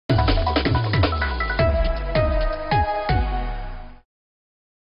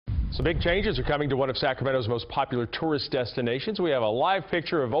Some big changes are coming to one of Sacramento's most popular tourist destinations. We have a live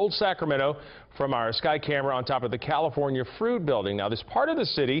picture of Old Sacramento from our sky camera on top of the California Fruit Building. Now, this part of the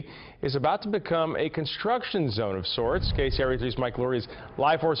city is about to become a construction zone of sorts. KCRA 3's Mike Lurie is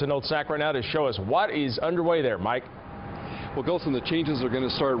live for us in Old Sac right now to show us what is underway there. Mike. Well, Gulson, the changes are going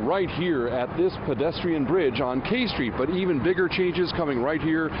to start right here at this pedestrian bridge on K Street, but even bigger changes coming right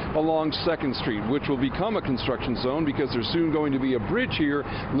here along 2nd Street, which will become a construction zone because there's soon going to be a bridge here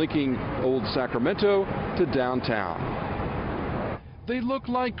linking Old Sacramento to downtown. They look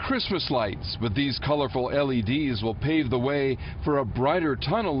like Christmas lights, but these colorful LEDs will pave the way for a brighter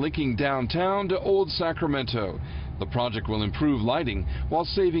tunnel linking downtown to Old Sacramento. The project will improve lighting while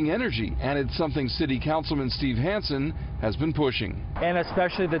saving energy, and it's something City Councilman Steve Hansen has been pushing. And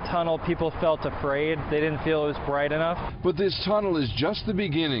especially the tunnel, people felt afraid. They didn't feel it was bright enough. But this tunnel is just the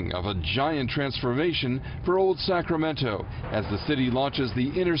beginning of a giant transformation for Old Sacramento as the city launches the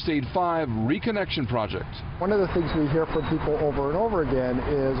Interstate 5 Reconnection Project. One of the things we hear from people over and over again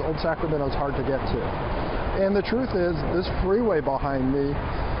is Old Sacramento is hard to get to. And the truth is, this freeway behind me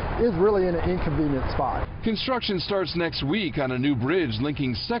is really in an inconvenient spot. Construction starts next week on a new bridge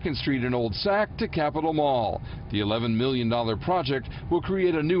linking 2nd Street in Old Sac to Capitol Mall. The $11 million project will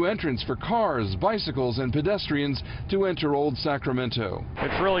create a new entrance for cars, bicycles, and pedestrians to enter Old Sacramento.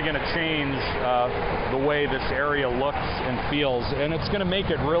 It's really going to change the way this area looks and feels, and it's going to make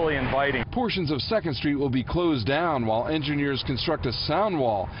it really inviting. Portions of 2nd Street will be closed down while engineers construct a sound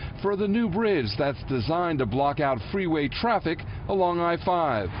wall for the new bridge that's designed to block out freeway traffic along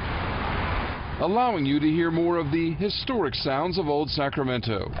I-5, allowing you to hear more of the historic sounds of Old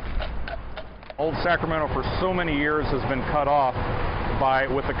Sacramento. Old Sacramento for so many years has been cut off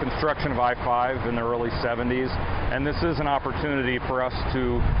with the construction of I-5 in the early 70s, and this is an opportunity for us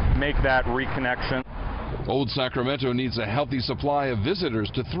to make that reconnection. Old Sacramento needs a healthy supply of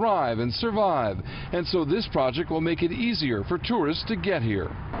visitors to thrive and survive, and so this project will make it easier for tourists to get here.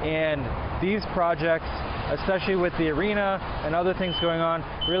 And these projects, especially with the arena and other things going on,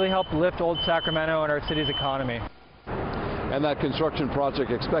 really help lift Old Sacramento and our city's economy. And that construction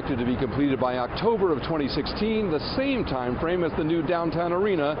project expected to be completed by October of 2016, the same time frame as the new downtown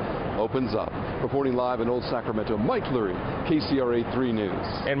arena opens up. Reporting live in Old Sacramento, Mike Lurie, KCRA 3 News.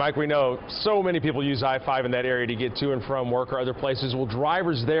 And Mike, we know so many people use I-5 in that area to get to and from work or other places. Will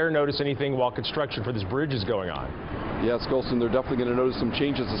drivers there notice anything while construction for this bridge is going on? Yes, Golson, they're definitely going to notice some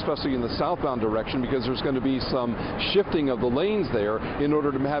changes, especially in the southbound direction, because there's going to be some shifting of the lanes there in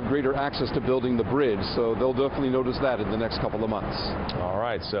order to have greater access to building the bridge. So they'll definitely notice that in the next couple of months. All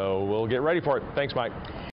right, so we'll get ready for it. Thanks, Mike.